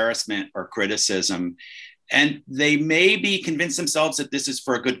from embarrassment or criticism. And they maybe convince themselves that this is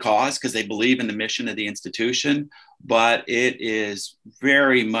for a good cause because they believe in the mission of the institution, but it's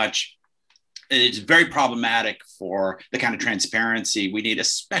very problematic for the kind of transparency we need,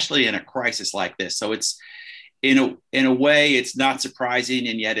 especially in a crisis like this. So it's, in a way, it's not surprising,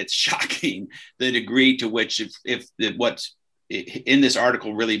 and yet it's shocking the degree to which, if what in this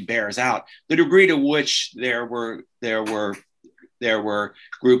article really bears out, the degree to which there were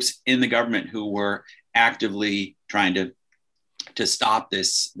groups in the government who were actively trying to stop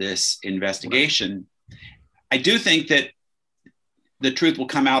this investigation. I do think that the truth will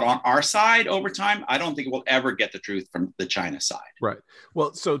come out on our side over time. I don't think we'll ever get the truth from the China side. Right.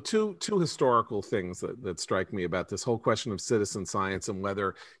 Well, so two historical things that strike me about this whole question of citizen science and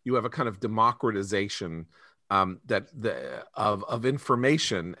whether you have a kind of democratization of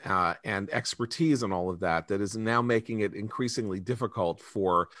information and expertise and all of that is now making it increasingly difficult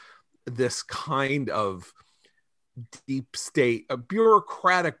for this kind of deep state, a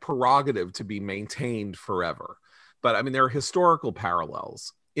bureaucratic prerogative to be maintained forever. But I mean, there are historical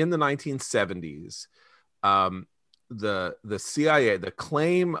parallels. In the 1970s, the CIA, the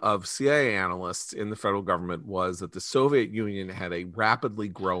claim of CIA analysts in the federal government was that the Soviet Union had a rapidly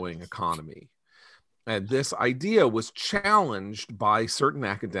growing economy. And this idea was challenged by certain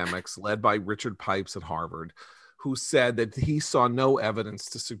academics led by Richard Pipes at Harvard, who said that he saw no evidence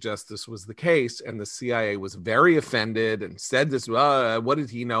to suggest this was the case. And the CIA was very offended and said this, what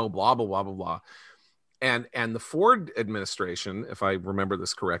did he know, blah, blah, blah, blah, blah. And the Ford administration, if I remember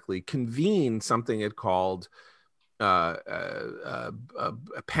this correctly, convened something it called a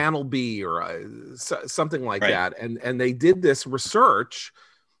Panel B or something like that. And they did this research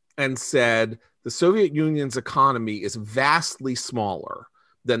and said the Soviet Union's economy is vastly smaller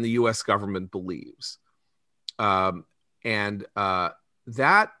than the US government believes. Team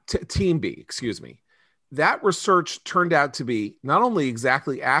B, excuse me, that research turned out to be not only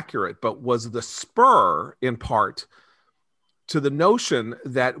exactly accurate, but was the spur in part to the notion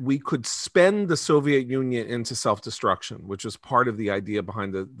that we could spend the Soviet Union into self-destruction, which was part of the idea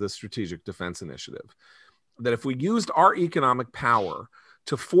behind the Strategic Defense Initiative. That if we used our economic power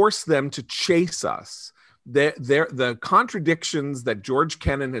to force them to chase us, the contradictions that George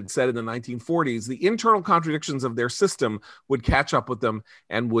Kennan had said in the 1940s, the internal contradictions of their system would catch up with them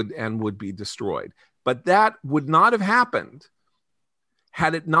and would be destroyed. But that would not have happened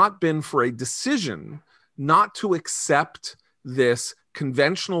had it not been for a decision not to accept this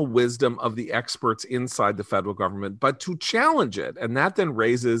conventional wisdom of the experts inside the federal government, but to challenge it. And that then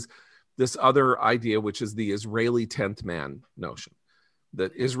raises this other idea, which is the Israeli 10th man notion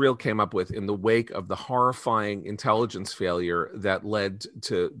that Israel came up with in the wake of the horrifying intelligence failure that led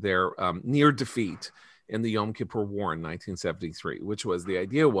to their near defeat in the Yom Kippur War in 1973, which was the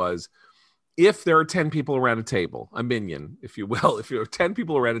idea was, if there are 10 people around a table, a minyan, if you will, if you have 10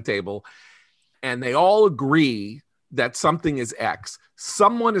 people around a table and they all agree that something is X,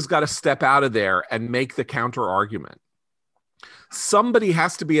 someone has got to step out of there and make the counter argument. Somebody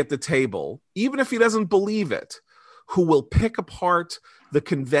has to be at the table, even if he doesn't believe it, who will pick apart the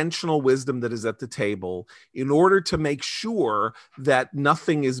conventional wisdom that is at the table in order to make sure that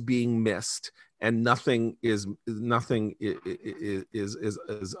nothing is being missed and nothing is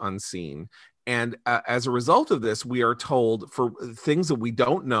unseen. And as a result of this, we are told for things that we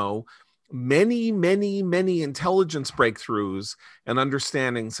don't know, many, many, many intelligence breakthroughs and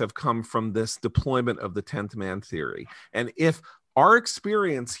understandings have come from this deployment of the 10th man theory. And if our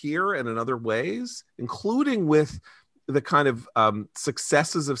experience here and in other ways, including with the kind of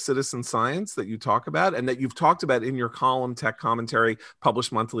successes of citizen science that you talk about and that you've talked about in your column, Tech Commentary,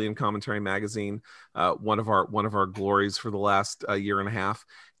 published monthly in Commentary Magazine, one of our glories for the last year and a half.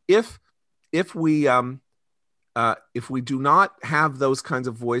 If we do not have those kinds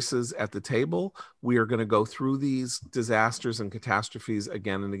of voices at the table, we are going to go through these disasters and catastrophes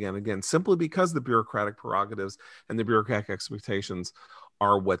again and again and again, simply because the bureaucratic prerogatives and the bureaucratic expectations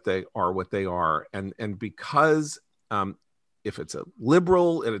are what they are, and because if it's a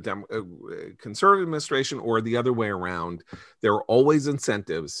liberal and a conservative administration or the other way around, there are always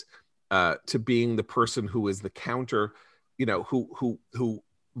incentives to being the person who is the counter, who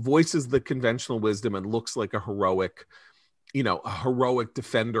voices the conventional wisdom and looks like a heroic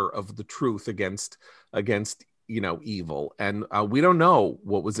defender of the truth against evil. And we don't know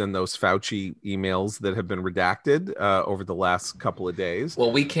what was in those Fauci emails that have been redacted over the last couple of days.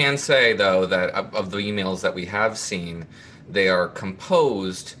 Well, we can say, though, that of the emails that we have seen, they are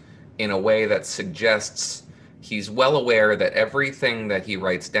composed in a way that suggests he's well aware that everything that he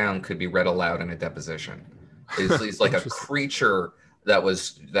writes down could be read aloud in a deposition. He's like a creature that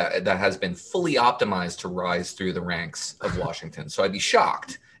has been fully optimized to rise through the ranks of Washington. So I'd be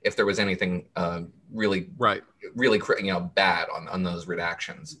shocked if there was anything really bad on those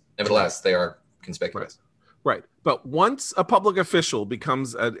redactions. Nevertheless, they are conspicuous. Right. But once a public official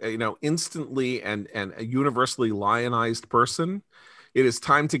becomes instantly and a universally lionized person, it is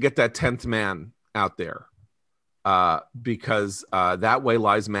time to get that 10th man out there. Because that way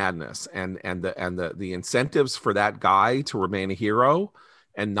lies madness, and the incentives for that guy to remain a hero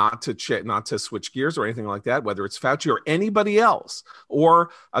and not to switch gears or anything like that, whether it's Fauci or anybody else, or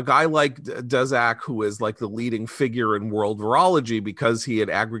a guy like Daszak, who is like the leading figure in world virology because he had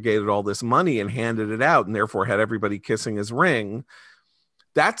aggregated all this money and handed it out and therefore had everybody kissing his ring.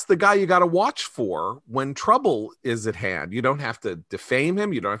 That's the guy you got to watch for when trouble is at hand. You don't have to defame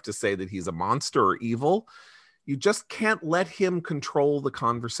him. You don't have to say that he's a monster or evil. You just can't let him control the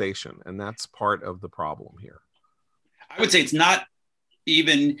conversation. And that's part of the problem here. I would say it's not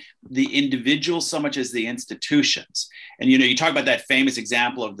even the individual so much as the institutions. And, you talk about that famous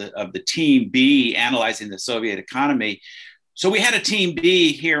example of the Team B analyzing the Soviet economy. So we had a Team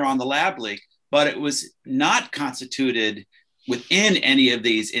B here on the Lab Leak, but it was not constituted within any of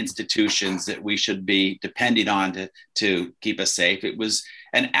these institutions that we should be depending on to keep us safe. It was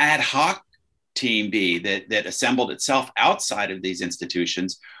an ad hoc Team B that assembled itself outside of these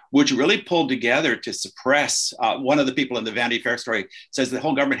institutions, which really pulled together to suppress. One of the people in the Vanity Fair story says the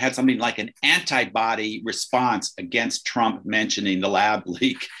whole government had something like an antibody response against Trump mentioning the lab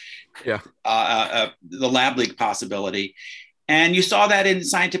leak, the lab leak possibility. And you saw that in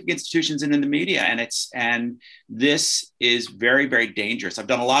scientific institutions and in the media. And this is very, very dangerous. I've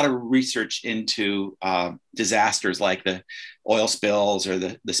done a lot of research into disasters like the oil spills or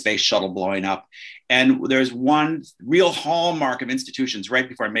the space shuttle blowing up. And there's one real hallmark of institutions right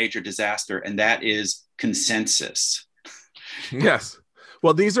before a major disaster, and that is consensus. Yes.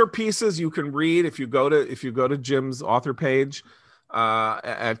 Well, these are pieces you can read if you go to Jim's author page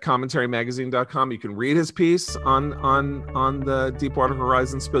at commentarymagazine.com. You can read his piece on the Deepwater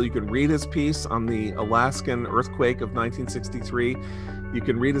Horizon spill. You can read his piece on the Alaskan earthquake of 1963. You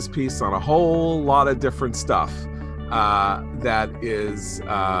can read his piece on a whole lot of different stuff that is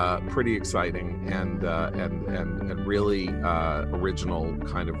pretty exciting and really original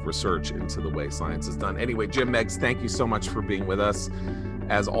kind of research into the way science is done. Anyway, Jim Meigs, thank you so much for being with us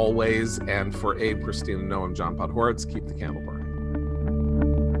as always. And for Abe, Christina, Noam, John Podhoretz, keep the candle burning.